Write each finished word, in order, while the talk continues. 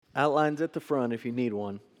Outlines at the front if you need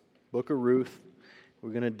one. Book of Ruth.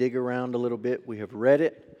 We're going to dig around a little bit. We have read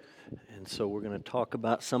it, and so we're going to talk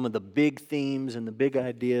about some of the big themes and the big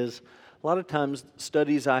ideas. A lot of times,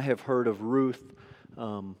 studies I have heard of Ruth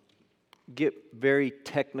get very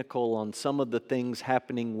technical on some of the things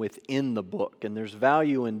happening within the book, and there's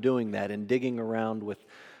value in doing that and digging around with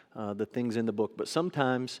the things in the book. But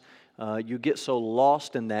sometimes you get so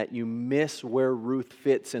lost in that you miss where Ruth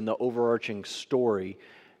fits in the overarching story.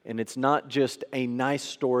 And it's not just a nice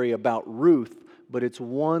story about Ruth, but it's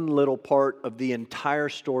one little part of the entire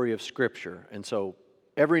story of Scripture. And so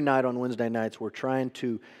every night on Wednesday nights, we're trying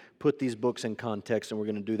to put these books in context, and we're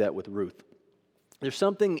going to do that with Ruth. There's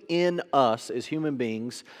something in us as human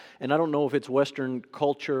beings, and I don't know if it's Western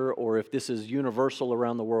culture or if this is universal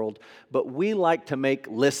around the world, but we like to make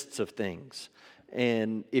lists of things.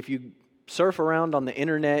 And if you surf around on the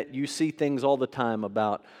internet, you see things all the time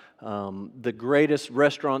about the greatest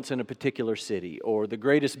restaurants in a particular city, or the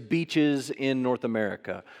greatest beaches in North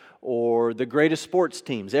America, or the greatest sports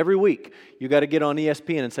teams. Every week, you got to get on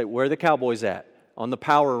ESPN and say, where are the Cowboys at? On the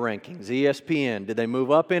power rankings, ESPN. Did they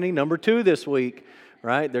move up any? Number 2 this week,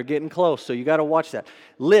 right? They're getting close, so you got to watch that.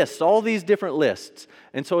 Lists, all these different lists.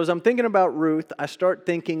 And so as I'm thinking about Ruth, I start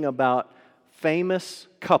thinking about famous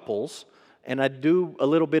couples. And I do a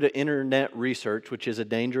little bit of internet research, which is a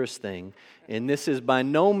dangerous thing. And this is by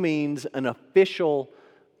no means an official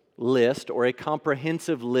list or a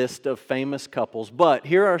comprehensive list of famous couples. But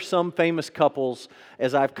here are some famous couples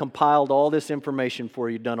as I've compiled all this information for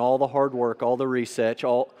you, done all the hard work, all the research,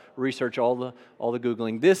 all the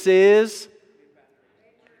Googling. This is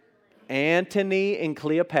Antony and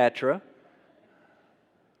Cleopatra.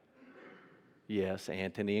 Yes,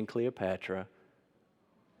 Antony and Cleopatra.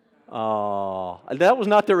 Oh, that was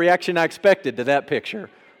not the reaction I expected to that picture.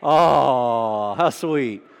 Oh, how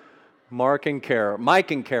sweet. Mike and Carol.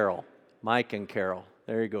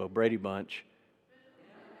 There you go, Brady Bunch.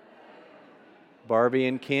 Barbie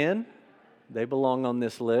and Ken, they belong on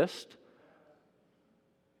this list.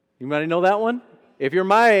 Anybody know that one? If you're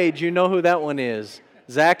my age, you know who that one is.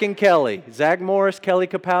 Zach and Kelly. Zach Morris, Kelly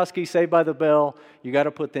Kapowski, Saved by the Bell. You got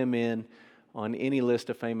to put them in on any list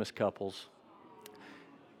of famous couples.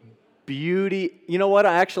 Beauty. You know what?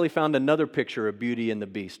 I actually found another picture of Beauty and the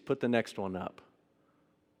Beast. Put the next one up.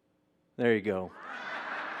 There you go.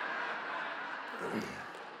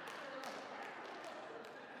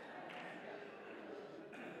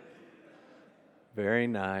 Very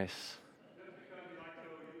nice.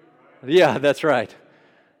 Yeah, that's right.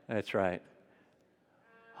 That's right.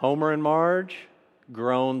 Homer and Marge.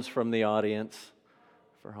 Groans from the audience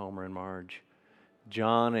for Homer and Marge.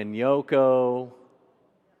 John and Yoko.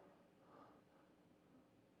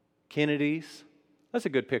 Kennedys. That's a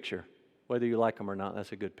good picture. Whether you like them or not,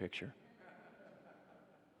 that's a good picture.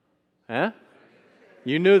 Huh?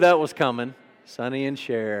 You knew that was coming. Sonny and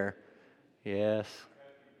Cher. Yes.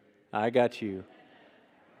 I got you.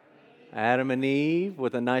 Adam and Eve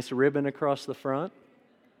with a nice ribbon across the front.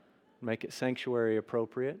 Make it sanctuary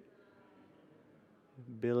appropriate.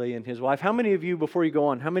 Billy and his wife. How many of you, before you go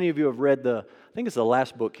on, how many of you have read I think it's the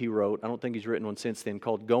last book he wrote, I don't think he's written one since then,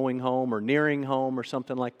 called Going Home or Nearing Home or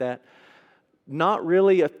something like that? Not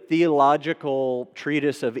really a theological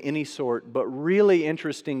treatise of any sort, but really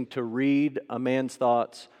interesting to read a man's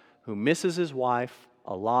thoughts who misses his wife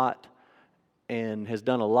a lot and has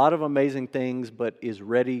done a lot of amazing things, but is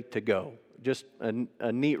ready to go. Just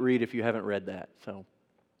a neat read if you haven't read that. So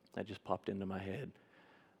that just popped into my head.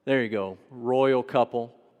 There you go. Royal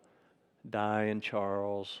couple, Di and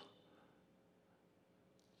Charles.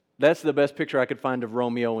 That's the best picture I could find of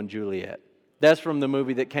Romeo and Juliet. That's from the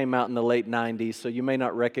movie that came out in the late 90s, so you may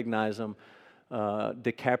not recognize them,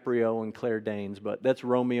 DiCaprio and Claire Danes, but that's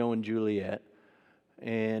Romeo and Juliet.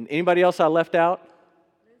 And anybody else I left out?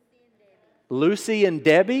 Lucy and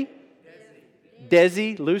Debbie?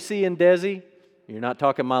 Desi. Lucy and Desi? You're not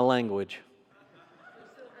talking my language.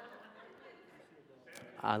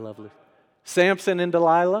 I love Lucy. Samson and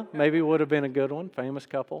Delilah, maybe would have been a good one, famous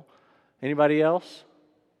couple. Anybody else?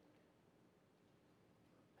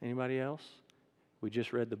 Anybody else? We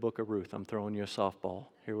just read the book of Ruth. I'm throwing you a softball.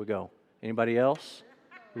 Here we go. Anybody else?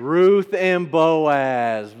 Ruth and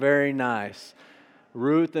Boaz. Very nice.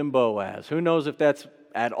 Ruth and Boaz. Who knows if that's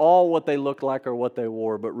at all what they look like or what they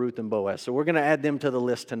wore, but Ruth and Boaz. So we're going to add them to the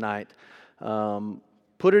list tonight.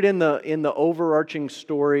 Put it in the overarching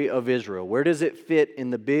story of Israel. Where does it fit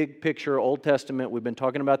in the big picture Old Testament? We've been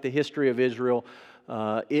talking about the history of Israel.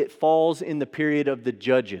 It falls in the period of the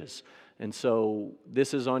Judges. And so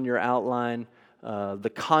this is on your outline.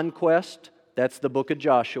 The conquest, that's the book of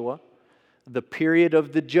Joshua. the period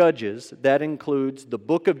of the Judges. That includes the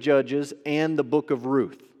book of Judges and the book of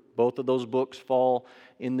Ruth. Both of those books fall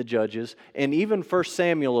in the Judges. And even 1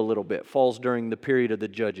 Samuel a little bit falls during the period of the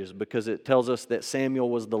Judges, because it tells us that Samuel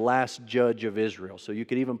was the last judge of Israel. So you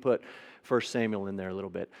could even put 1 Samuel in there a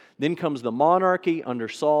little bit. Then comes the monarchy under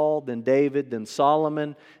Saul, then David, then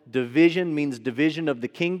Solomon. Division means division of the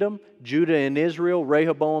kingdom. Judah and Israel.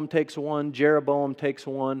 Rehoboam takes one, Jeroboam takes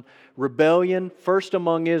one. Rebellion, first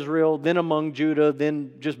among Israel, then among Judah,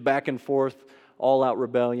 then just back and forth, all-out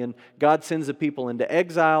rebellion. God sends the people into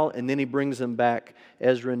exile, and then He brings them back.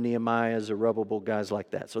 Ezra and Nehemiah, Zerubbabel, guys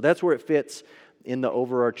like that. So that's where it fits in the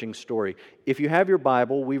overarching story. If you have your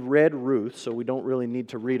Bible, we've read Ruth, so we don't really need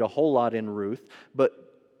to read a whole lot in Ruth,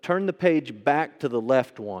 but turn the page back to the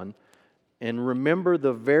left one and remember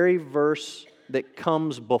the very verse that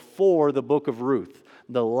comes before the book of Ruth,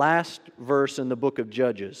 the last verse in the book of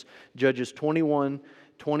Judges, Judges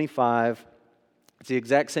 21:25. It's the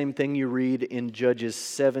exact same thing you read in Judges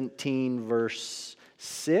 17, verse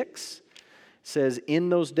 6. It says, "In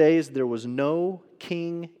those days there was no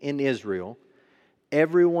king in Israel.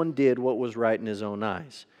 Everyone did what was right in his own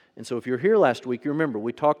eyes." And so if you're here last week, you remember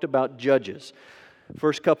we talked about Judges.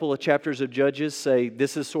 First couple of chapters of Judges say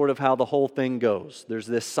this is sort of how the whole thing goes. There's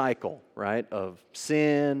this cycle, right, of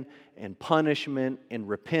sin and punishment and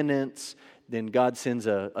repentance. Then God sends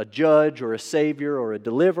a judge or a savior or a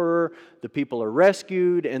deliverer. The people are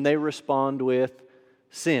rescued and they respond with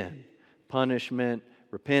sin, punishment,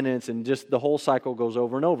 repentance, and just the whole cycle goes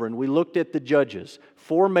over and over. And we looked at the judges,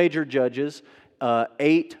 4 major judges,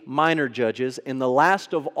 8 minor judges, and the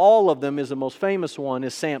last of all of them is the most famous one,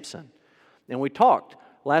 is Samson. And we talked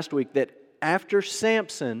last week that after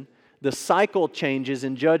Samson, the cycle changes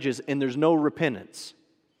in Judges and there's no repentance.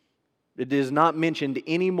 It is not mentioned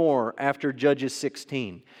anymore after Judges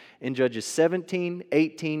 16. In Judges 17,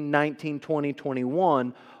 18, 19, 20,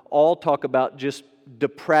 21, all talk about just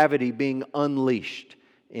depravity being unleashed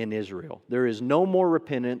in Israel. There is no more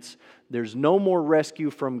repentance. There's no more rescue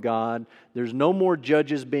from God. There's no more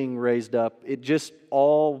judges being raised up. It just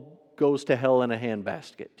all goes to hell in a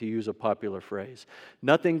handbasket, to use a popular phrase.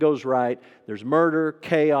 Nothing goes right. There's murder,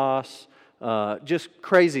 chaos, just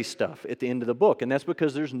crazy stuff at the end of the book. And that's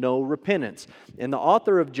because there's no repentance. And the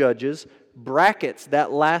author of Judges brackets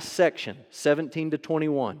that last section, 17 to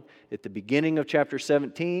 21, at the beginning of chapter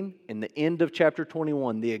 17 and the end of chapter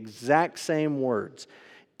 21, the exact same words.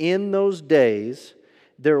 "In those days,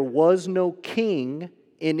 there was no king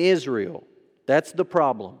in Israel." That's the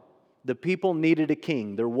problem. The people needed a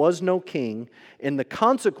king. There was no king. And the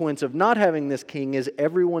consequence of not having this king is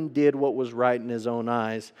everyone did what was right in his own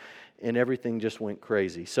eyes, and everything just went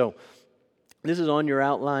crazy. So this is on your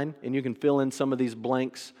outline, and you can fill in some of these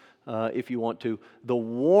blanks if you want to. The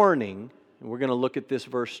warning, and we're going to look at this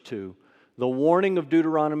verse too, the warning of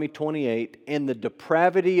Deuteronomy 28 and the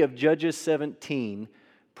depravity of Judges 17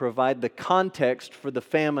 provide the context for the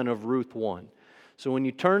famine of Ruth 1. So when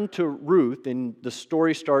you turn to Ruth and the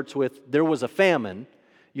story starts with, there was a famine,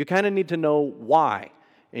 you kind of need to know why.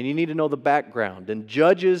 And you need to know the background. And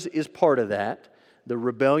Judges is part of that, the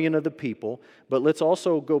rebellion of the people. But let's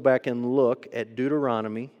also go back and look at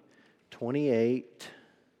Deuteronomy 28,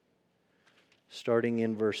 starting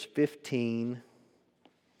in verse 15.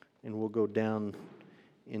 And we'll go down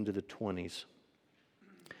into the 20s.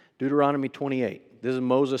 Deuteronomy 28. This is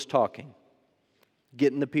Moses talking.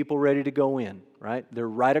 Getting the people ready to go in, right? They're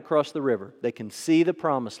right across the river. They can see the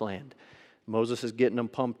promised land. Moses is getting them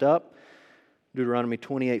pumped up. Deuteronomy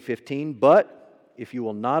 28:15. "But if you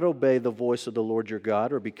will not obey the voice of the Lord your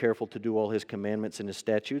God, or be careful to do all His commandments and His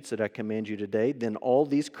statutes that I command you today, then all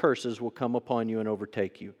these curses will come upon you and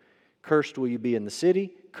overtake you. Cursed will you be in the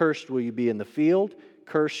city, cursed will you be in the field,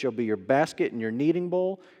 cursed shall be your basket and your kneading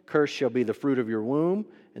bowl, cursed shall be the fruit of your womb,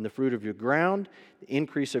 and the fruit of your ground, the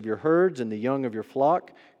increase of your herds and the young of your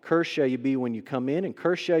flock. Cursed shall you be when you come in, and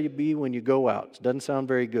cursed shall you be when you go out." It doesn't sound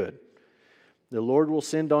very good. "The Lord will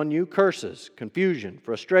send on you curses, confusion,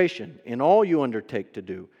 frustration, in all you undertake to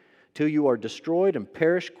do, till you are destroyed and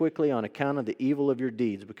perish quickly on account of the evil of your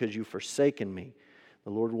deeds, because you've forsaken me.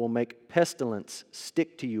 The Lord will make pestilence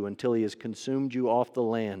stick to you until He has consumed you off the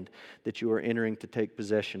land that you are entering to take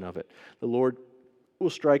possession of it. The Lord will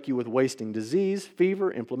strike you with wasting disease,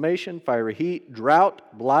 fever, inflammation, fiery heat,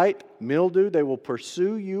 drought, blight, mildew. They will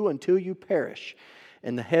pursue you until you perish.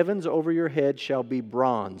 And the heavens over your head shall be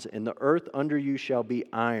bronze, and the earth under you shall be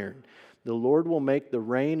iron. The Lord will make the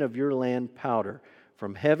rain of your land powder.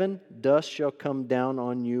 From heaven, dust shall come down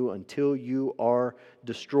on you until you are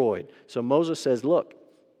destroyed." So Moses says, look,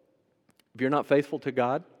 if you're not faithful to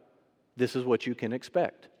God, this is what you can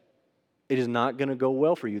expect. It is not going to go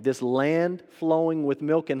well for you. This land flowing with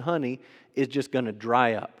milk and honey is just going to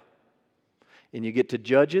dry up. And you get to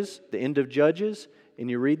Judges, the end of Judges, and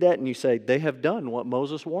you read that and you say, they have done what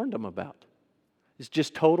Moses warned them about. It's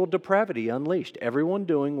just total depravity unleashed. Everyone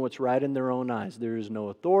doing what's right in their own eyes. There is no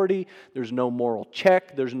authority. There's no moral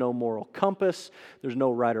check. There's no moral compass. There's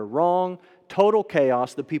no right or wrong. Total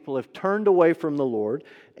chaos. The people have turned away from the Lord.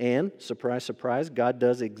 And, surprise, surprise, God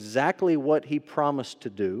does exactly what He promised to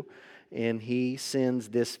do. And He sends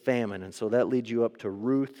this famine. And so that leads you up to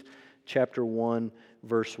Ruth chapter 1,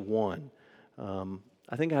 verse 1.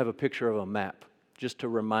 I think I have a picture of a map just to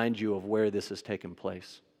remind you of where this has taken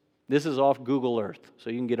place. This is off Google Earth, so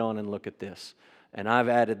you can get on and look at this. And I've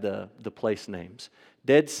added the place names.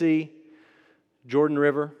 Dead Sea, Jordan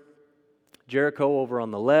River, Jericho over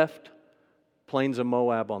on the left, Plains of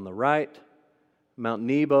Moab on the right, Mount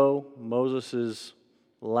Nebo, Moses'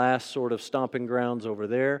 last sort of stomping grounds over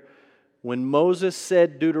there. When Moses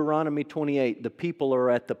said Deuteronomy 28, the people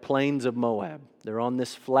are at the plains of Moab. They're on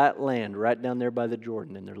this flat land right down there by the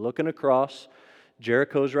Jordan, and they're looking across.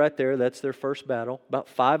 Jericho's right there. That's their first battle. About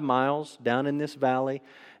 5 miles down in this valley.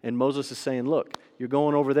 And Moses is saying, look, you're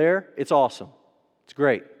going over there. It's awesome. It's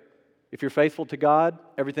great. If you're faithful to God,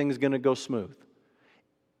 everything is going to go smooth.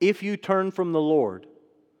 If you turn from the Lord,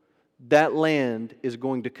 that land is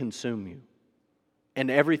going to consume you.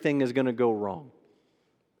 And everything is going to go wrong.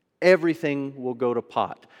 Everything will go to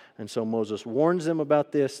pot. And so Moses warns them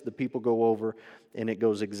about this. The people go over, and it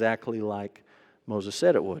goes exactly like Moses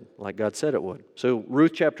said it would, like God said it would. So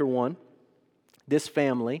Ruth chapter 1, this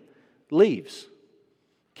family leaves.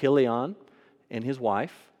 Chilion and his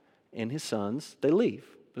wife and his sons, they leave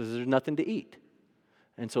because there's nothing to eat.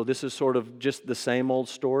 And so this is sort of just the same old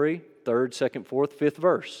story, 3rd, 2nd, 4th, 5th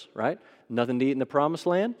verse, right? Nothing to eat in the promised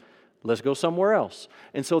land. Let's go somewhere else.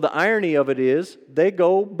 And so the irony of it is they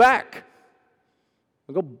go back.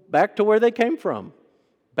 They go back to where they came from.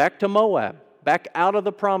 Back to Moab. Back out of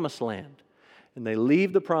the promised land. And they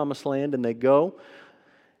leave the promised land and they go.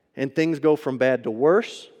 And things go from bad to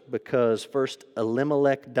worse because first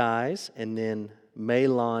Elimelech dies and then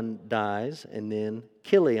Mahlon dies and then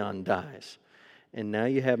Chilion dies. And now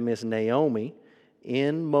you have Miss Naomi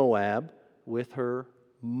in Moab with her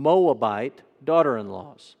Moabite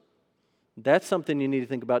daughter-in-laws. That's something you need to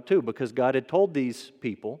think about too, because God had told these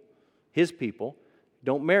people, His people,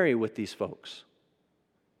 don't marry with these folks.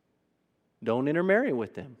 Don't intermarry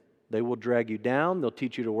with them. They will drag you down. They'll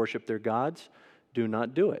teach you to worship their gods. Do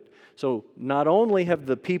not do it. So not only have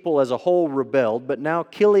the people as a whole rebelled, but now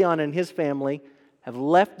Chilion and his family have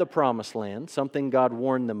left the promised land, something God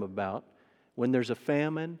warned them about. When there's a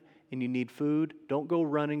famine and you need food, don't go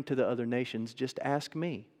running to the other nations. Just ask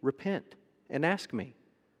me. Repent and ask me.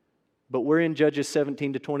 But we're in Judges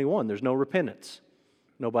 17 to 21. There's no repentance.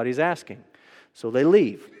 Nobody's asking. So they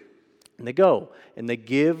leave. And they go. And they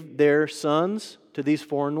give their sons to these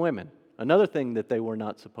foreign women. Another thing that they were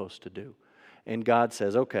not supposed to do. And God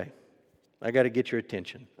says, okay, I got to get your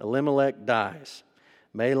attention. Elimelech dies.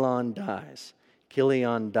 Mahlon dies.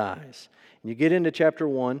 Chilion dies. And you get into chapter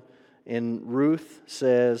 1, and Ruth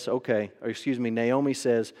says, Naomi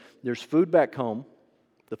says, there's food back home.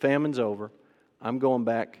 The famine's over. I'm going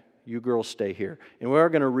back. You girls stay here. And we are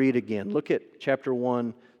going to read again. Look at chapter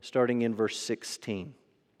 1, starting in verse 16,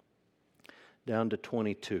 down to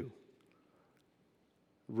 22.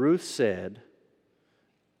 Ruth said,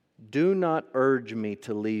 do not urge me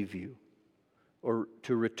to leave you or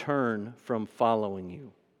to return from following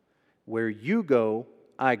you. Where you go,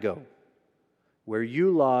 I go. Where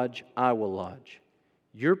you lodge, I will lodge.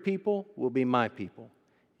 Your people will be my people.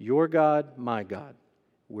 Your God, my God.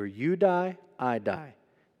 Where you die, I die.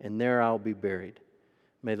 And there I'll be buried.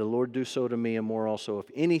 May the Lord do so to me and more also, if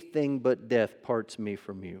anything but death parts me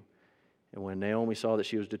from you. And when Naomi saw that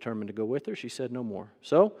she was determined to go with her, she said no more.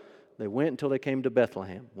 So they went until they came to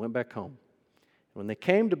Bethlehem, went back home. When they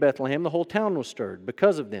came to Bethlehem, the whole town was stirred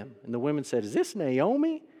because of them. And the women said, is this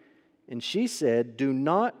Naomi? And she said, do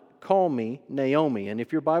not call me Naomi. And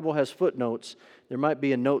if your Bible has footnotes, there might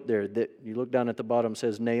be a note there that you look down at the bottom,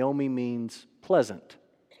 says Naomi means pleasant.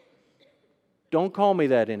 Don't call me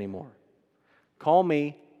that anymore. Call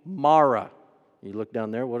me Mara. You look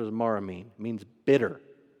down there, what does Mara mean? It means bitter.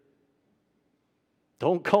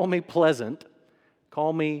 Don't call me pleasant.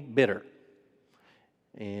 Call me bitter.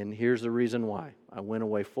 And here's the reason why. I went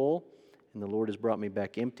away full, and the Lord has brought me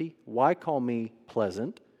back empty. Why call me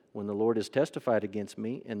pleasant when the Lord has testified against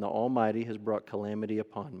me, and the Almighty has brought calamity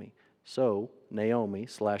upon me? So Naomi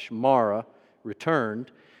 / Mara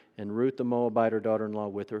returned, and Ruth the Moabite, her daughter-in-law,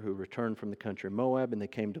 with her, who returned from the country of Moab, and they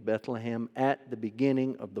came to Bethlehem at the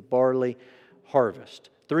beginning of the barley harvest.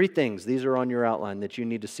 Three things, these are on your outline, that you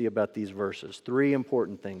need to see about these verses. Three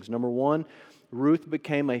important things. Number one, Ruth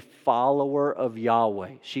became a follower of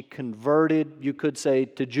Yahweh. She converted, you could say,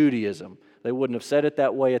 to Judaism. They wouldn't have said it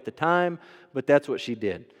that way at the time, but that's what she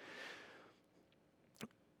did.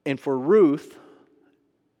 And for Ruth,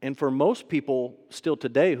 and for most people still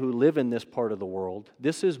today who live in this part of the world,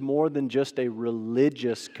 this is more than just a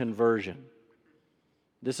religious conversion.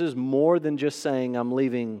 This is more than just saying, I'm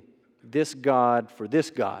leaving this God for this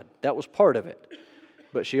God. That was part of it.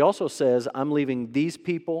 But she also says, I'm leaving these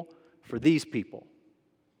people for these people.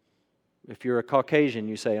 If you're a Caucasian,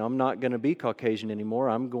 you say, I'm not going to be Caucasian anymore.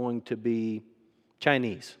 I'm going to be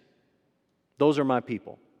Chinese. Those are my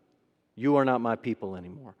people. You are not my people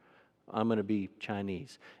anymore. I'm going to be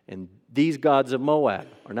Chinese. And these gods of Moab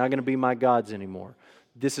are not going to be my gods anymore.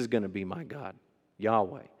 This is going to be my God,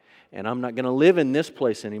 Yahweh. And I'm not going to live in this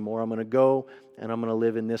place anymore. I'm going to go and I'm going to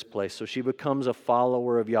live in this place. So she becomes a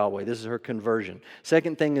follower of Yahweh. This is her conversion.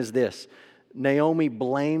 Second thing is this. Naomi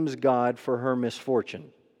blames God for her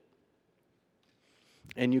misfortune.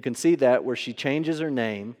 And you can see that where she changes her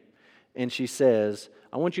name and she says,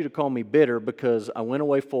 I want you to call me bitter because I went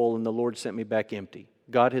away full and the Lord sent me back empty.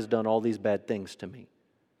 God has done all these bad things to me.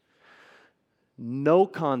 No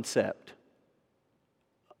concept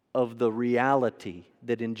of the reality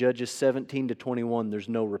that in Judges 17 to 21 there's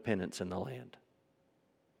no repentance in the land.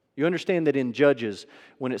 You understand that in Judges,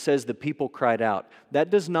 when it says the people cried out, that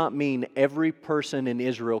does not mean every person in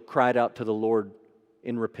Israel cried out to the Lord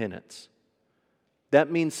in repentance.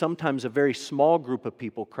 That means sometimes a very small group of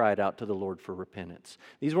people cried out to the Lord for repentance.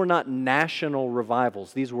 These were not national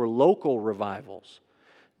revivals. These were local revivals.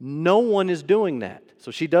 No one is doing that.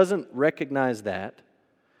 So she doesn't recognize that.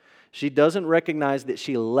 She doesn't recognize that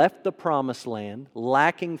she left the promised land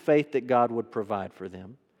lacking faith that God would provide for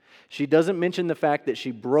them. She doesn't mention the fact that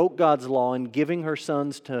she broke God's law in giving her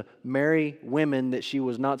sons to marry women that she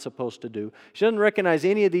was not supposed to do. She doesn't recognize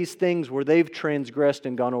any of these things where they've transgressed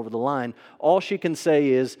and gone over the line. All she can say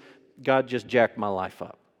is, God just jacked my life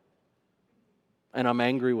up. And I'm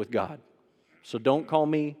angry with God. So don't call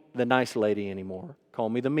me the nice lady anymore. Call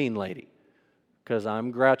me the mean lady. Because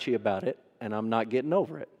I'm grouchy about it and I'm not getting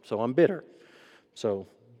over it. So I'm bitter. So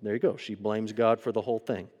there you go. She blames God for the whole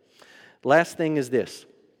thing. Last thing is this.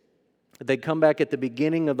 They come back at the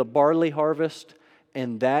beginning of the barley harvest,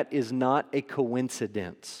 and that is not a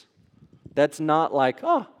coincidence. That's not like,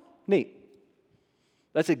 oh, neat.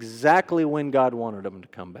 That's exactly when God wanted them to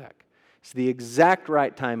come back. It's the exact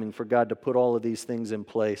right timing for God to put all of these things in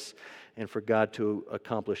place and for God to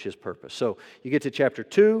accomplish His purpose. So you get to chapter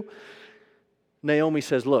 2. Naomi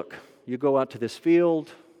says, look, you go out to this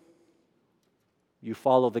field. You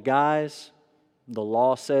follow the guys. The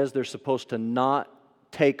law says they're supposed to not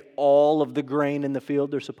take all of the grain in the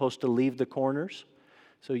field. They're supposed to leave the corners.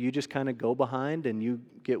 So you just kind of go behind and you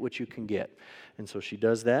get what you can get. And so she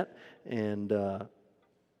does that. And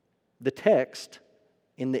the text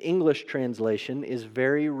in the English translation is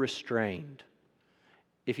very restrained.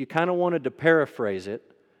 If you kind of wanted to paraphrase it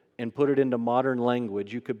and put it into modern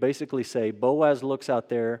language, you could basically say Boaz looks out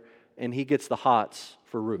there and he gets the hots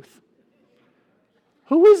for Ruth.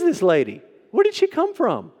 Who is this lady? Where did she come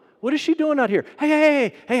from? What is she doing out here?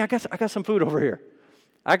 Hey, I got some food over here.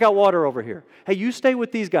 I got water over here. Hey, you stay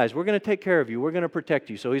with these guys. We're going to take care of you. We're going to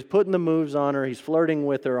protect you. So he's putting the moves on her. He's flirting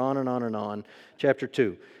with her, on and on and on. Chapter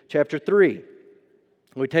 2. Chapter 3,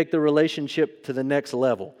 we take the relationship to the next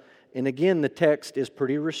level. And again, the text is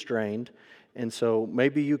pretty restrained. And so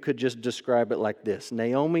maybe you could just describe it like this.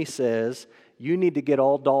 Naomi says, you need to get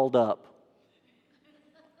all dolled up.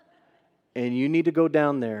 And you need to go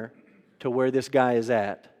down there to where this guy is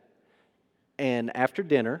at. And after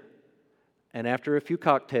dinner, and after a few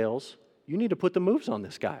cocktails, you need to put the moves on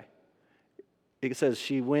this guy. It says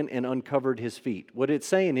she went and uncovered his feet. What it's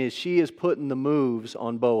saying is she is putting the moves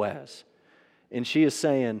on Boaz. And she is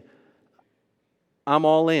saying, I'm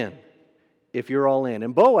all in if you're all in.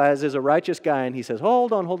 And Boaz is a righteous guy, and he says,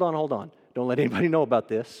 hold on. Don't let anybody know about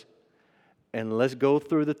this. And let's go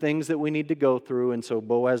through the things that we need to go through. And so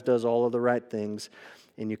Boaz does all of the right things.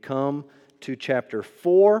 And you come to chapter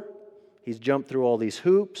 4. He's jumped through all these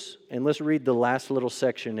hoops. And let's read the last little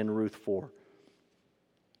section in Ruth 4.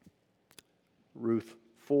 Ruth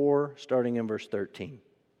 4, starting in verse 13.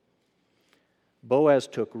 Boaz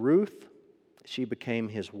took Ruth. She became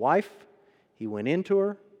his wife. He went into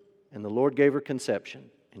her, and the Lord gave her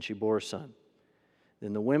conception, and she bore a son.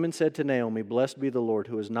 Then the women said to Naomi, Blessed be the Lord,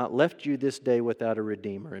 who has not left you this day without a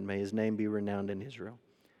redeemer, and may his name be renowned in Israel.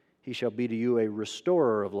 He shall be to you a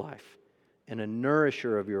restorer of life, and a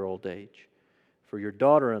nourisher of your old age. For your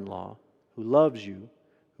daughter-in-law, who loves you,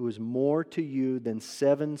 who is more to you than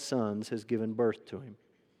 7 sons, has given birth to him.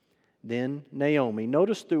 Then Naomi,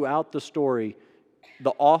 notice throughout the story,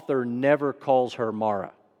 the author never calls her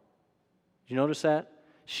Mara. Did you notice that?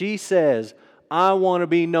 She says, I want to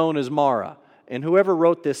be known as Mara. And whoever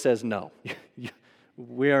wrote this says, no,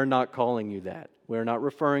 we are not calling you that. We are not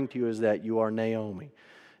referring to you as that. You are Naomi.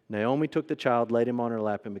 Naomi took the child, laid him on her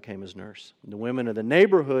lap, and became his nurse. And the women of the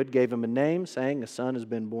neighborhood gave him a name, saying, a son has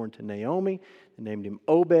been born to Naomi. They named him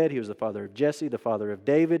Obed. He was the father of Jesse, the father of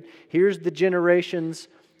David. Here's the generations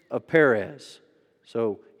of Perez.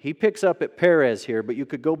 So he picks up at Perez here, but you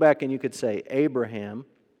could go back and you could say Abraham,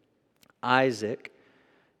 Isaac,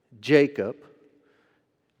 Jacob,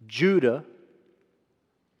 Judah,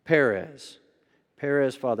 Perez.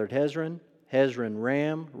 Perez fathered Hezron, Hezron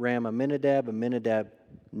Ram, Ram Amminadab, Amminadab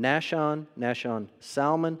Nahshon, Nahshon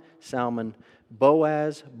Salmon, Salmon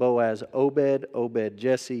Boaz, Boaz Obed, Obed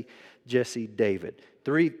Jesse, Jesse David.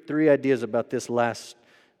 Three ideas about this last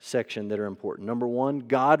section that are important. Number one,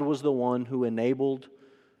 God was the one who enabled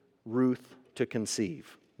Ruth to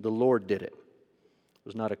conceive. The Lord did it. It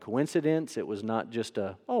was not a coincidence. It was not just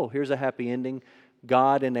here's a happy ending.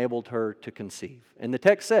 God enabled her to conceive. And the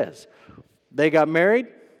text says, they got married.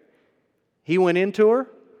 He went into her.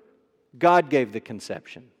 God gave the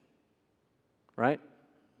conception. Right?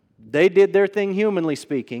 They did their thing, humanly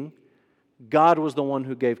speaking. God was the one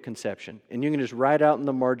who gave conception. And you can just write out in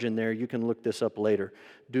the margin there, you can look this up later.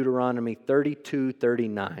 Deuteronomy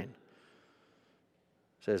 32:39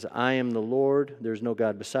 says, I am the Lord, there's no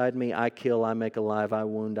God beside me. I kill, I make alive, I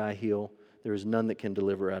wound, I heal. There is none that can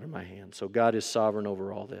deliver out of my hand. So God is sovereign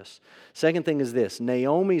over all this. Second thing is this.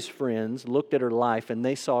 Naomi's friends looked at her life and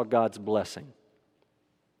they saw God's blessing.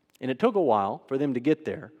 And it took a while for them to get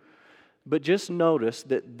there. But just notice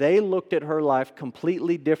that they looked at her life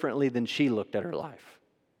completely differently than she looked at her life.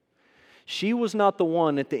 She was not the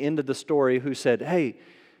one at the end of the story who said, hey,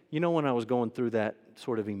 you know when I was going through that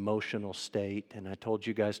sort of emotional state and I told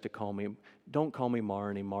you guys to don't call me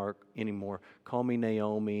Mara anymore, call me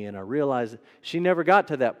Naomi. And I realized she never got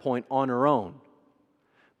to that point on her own.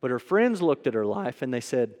 But her friends looked at her life and they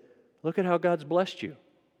said, look at how God's blessed you.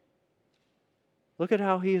 Look at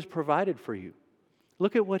how He has provided for you.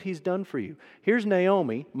 Look at what He's done for you. Here's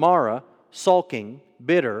Naomi, Mara, sulking,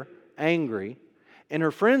 bitter, angry, and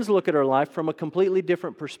her friends look at her life from a completely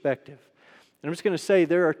different perspective. And I'm just going to say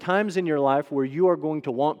there are times in your life where you are going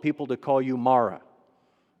to want people to call you Mara,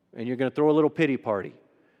 and you're going to throw a little pity party.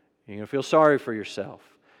 You're going to feel sorry for yourself.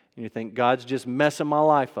 And you think, God's just messing my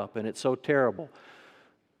life up, and it's so terrible.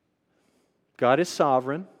 God is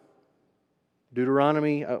sovereign.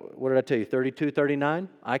 Deuteronomy, what did I tell you, 32:39?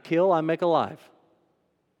 I kill, I make alive.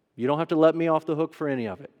 You don't have to let me off the hook for any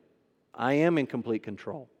of it. I am in complete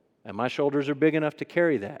control, and my shoulders are big enough to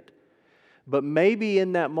carry that. But maybe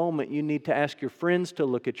in that moment you need to ask your friends to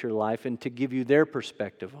look at your life and to give you their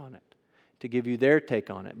perspective on it, to give you their take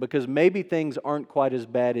on it, because maybe things aren't quite as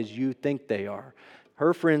bad as you think they are.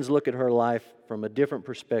 Her friends look at her life from a different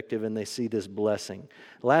perspective and they see this blessing.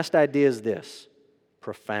 Last idea is this,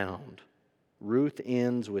 profound. Ruth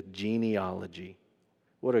ends with genealogy.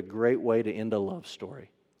 What a great way to end a love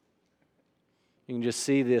story. You can just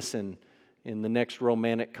see this in the next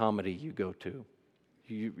romantic comedy you go to.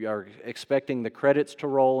 You are expecting the credits to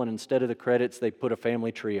roll, and instead of the credits, they put a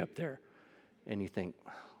family tree up there. And you think,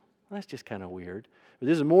 well, that's just kind of weird. But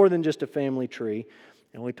this is more than just a family tree,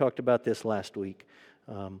 and we talked about this last week.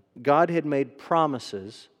 God had made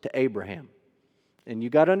promises to Abraham. And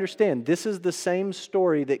you got to understand, this is the same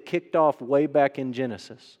story that kicked off way back in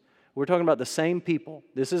Genesis. We're talking about the same people.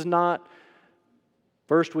 This is not,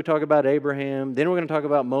 first we talk about Abraham, then we're going to talk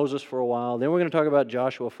about Moses for a while, then we're going to talk about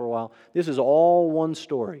Joshua for a while. This is all one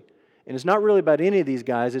story. And it's not really about any of these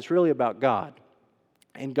guys, it's really about God.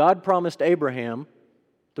 And God promised Abraham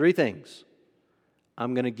 3 things.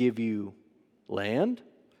 I'm going to give you land,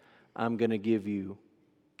 I'm going to give you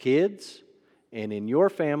kids, and in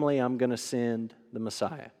your family I'm going to send the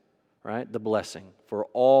Messiah, right? The blessing for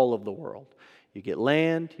all of the world. You get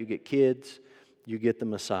land, you get kids, you get the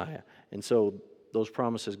Messiah. And so those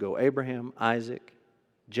promises go Abraham, Isaac,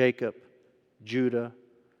 Jacob, Judah,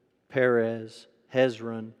 Perez,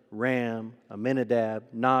 Hezron, Ram, Amminadab,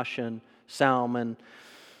 Nahshon, Salmon.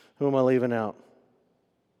 Who am I leaving out?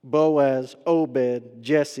 Boaz, Obed,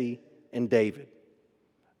 Jesse, and David.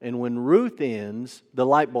 And when Ruth ends, the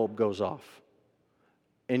light bulb goes off.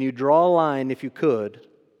 And you draw a line, if you could.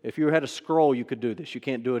 If you had a scroll, you could do this. You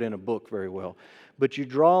can't do it in a book very well. But you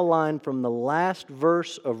draw a line from the last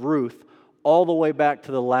verse of Ruth all the way back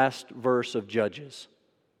to the last verse of Judges.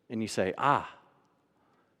 And you say,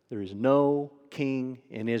 there is no king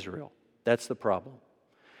in Israel. That's the problem.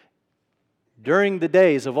 During the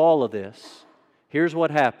days of all of this, here's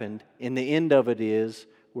what happened. In the end of it is,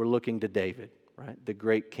 we're looking to David, right? The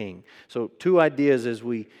great king. So 2 ideas as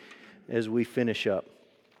we finish up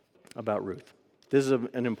about Ruth. This is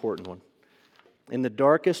an important one. In the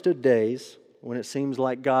darkest of days, when it seems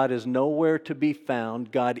like God is nowhere to be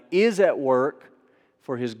found, God is at work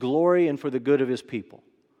for His glory and for the good of His people.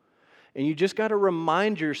 And you just got to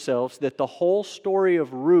remind yourselves that the whole story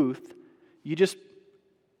of Ruth, you just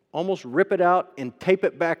almost rip it out and tape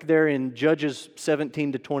it back there in Judges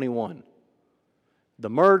 17 to 21. The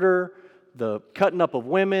murder, the cutting up of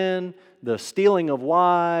women, the stealing of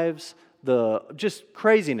wives, the just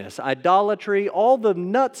craziness, idolatry, all the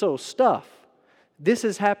nutso stuff. This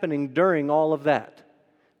is happening during all of that.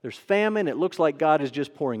 There's famine. It looks like God is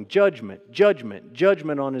just pouring judgment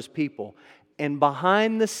on His people. And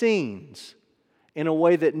behind the scenes, in a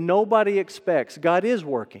way that nobody expects, God is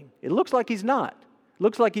working. It looks like He's not. It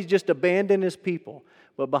looks like He's just abandoned His people.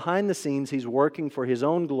 But behind the scenes, He's working for His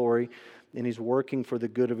own glory, and He's working for the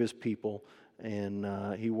good of His people.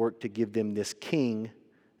 And He worked to give them this king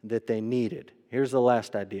that they needed. Here's the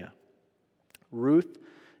last idea. Ruth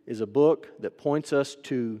is a book that points us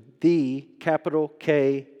to the capital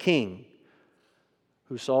K king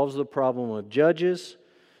who solves the problem of Judges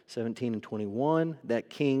 17 and 21. That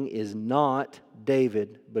king is not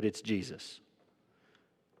David, but it's Jesus.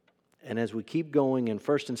 And as we keep going in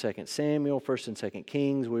 1 and 2 Samuel, 1 and 2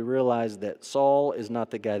 Kings, we realize that Saul is not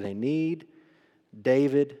the guy they need.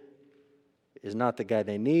 David is not the guy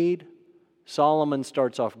they need. Solomon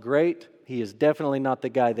starts off great. He is definitely not the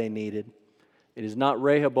guy they needed. It is not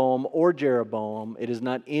Rehoboam or Jeroboam. It is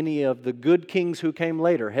not any of the good kings who came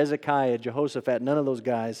later. Hezekiah, Jehoshaphat, none of those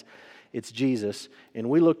guys. It's Jesus. And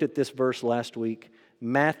we looked at this verse last week.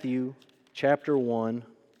 Matthew chapter 1,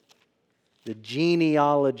 the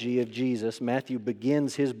genealogy of Jesus. Matthew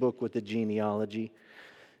begins his book with the genealogy.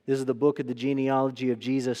 This is the book of the genealogy of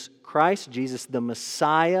Jesus Christ, Jesus the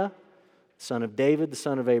Messiah, son of David, the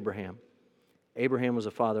son of Abraham. Abraham was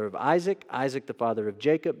the father of Isaac, Isaac the father of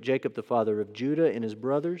Jacob, Jacob the father of Judah and his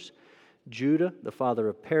brothers, Judah the father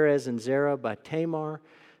of Perez and Zerah by Tamar,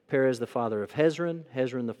 Perez the father of Hezron,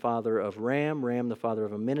 Hezron the father of Ram, Ram the father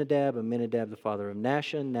of Amminadab, Amminadab the father of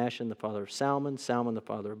Nahshon, Nahshon the father of Salmon, Salmon the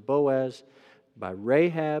father of Boaz by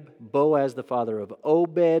Rahab, Boaz the father of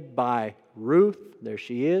Obed by Ruth, there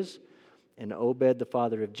she is, and Obed the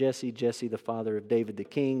father of Jesse, Jesse the father of David the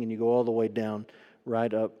king, and you go all the way down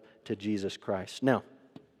right up to Jesus Christ. Now,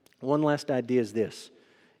 one last idea is this.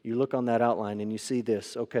 You look on that outline and you see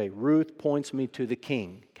this. Okay, Ruth points me to the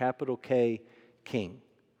king, capital K, king.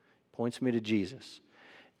 Points me to Jesus.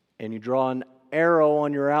 And you draw an arrow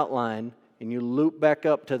on your outline and you loop back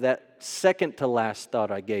up to that second to last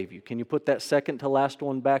thought I gave you. Can you put that second to last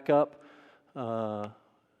one back up?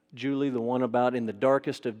 Julie, the one about in the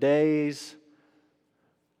darkest of days.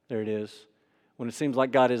 There it is. When it seems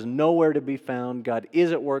like God is nowhere to be found, God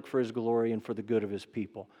is at work for His glory and for the good of His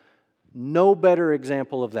people. No better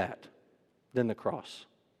example of that than the cross.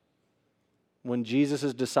 When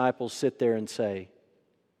Jesus' disciples sit there and say,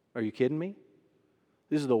 "Are you kidding me?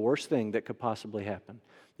 This is the worst thing that could possibly happen.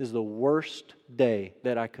 This is the worst day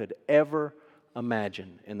that I could ever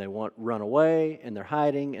imagine." And they run away, and they're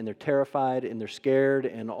hiding, and they're terrified, and they're scared,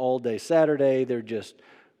 and all day Saturday they're just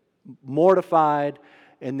mortified.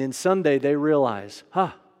 And then Sunday they realize,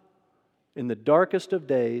 in the darkest of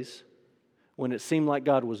days, when it seemed like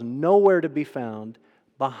God was nowhere to be found,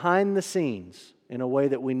 behind the scenes, in a way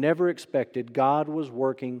that we never expected, God was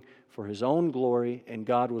working for His own glory and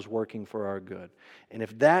God was working for our good. And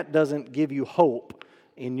if that doesn't give you hope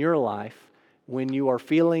in your life when you are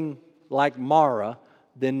feeling like Mara,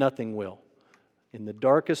 then nothing will. In the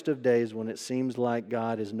darkest of days, when it seems like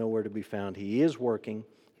God is nowhere to be found, He is working.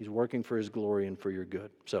 He's working for His glory and for your good.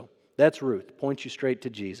 So that's Ruth. Points you straight to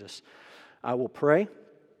Jesus. I will pray,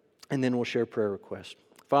 and then we'll share prayer requests.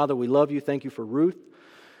 Father, we love you. Thank you for Ruth,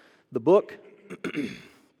 the book.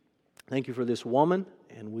 Thank you for this woman,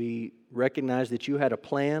 and we recognize that you had a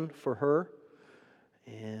plan for her,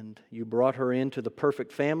 and you brought her into the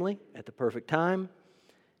perfect family at the perfect time.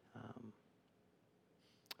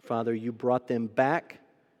 Father, you brought them back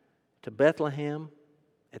to Bethlehem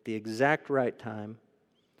at the exact right time.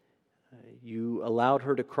 You allowed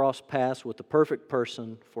her to cross paths with the perfect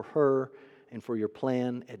person for her and for your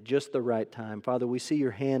plan at just the right time. Father, we see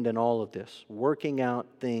your hand in all of this, working out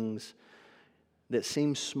things that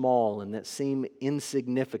seem small and that seem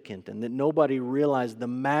insignificant and that nobody realized the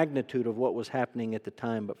magnitude of what was happening at the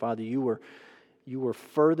time. But Father, you were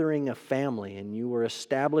furthering a family and you were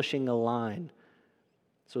establishing a line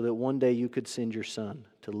so that one day you could send your Son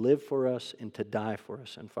to live for us and to die for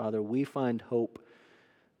us. And Father, we find hope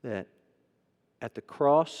that at the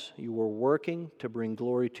cross you were working to bring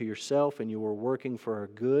glory to yourself, and you were working for our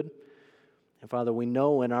good. And Father, we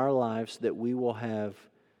know in our lives that we will have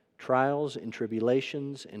trials and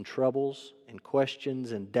tribulations and troubles and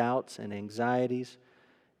questions and doubts and anxieties.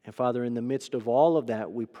 And Father, in the midst of all of that,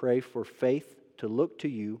 we pray for faith to look to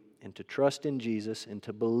you and to trust in Jesus and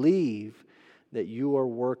to believe that you are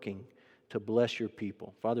working to bless your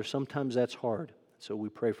people. Father, sometimes that's hard. So we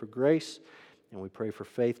pray for grace and we pray for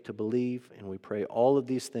faith to believe, and we pray all of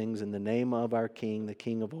these things in the name of our King, the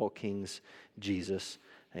King of all kings, Jesus.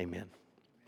 Amen.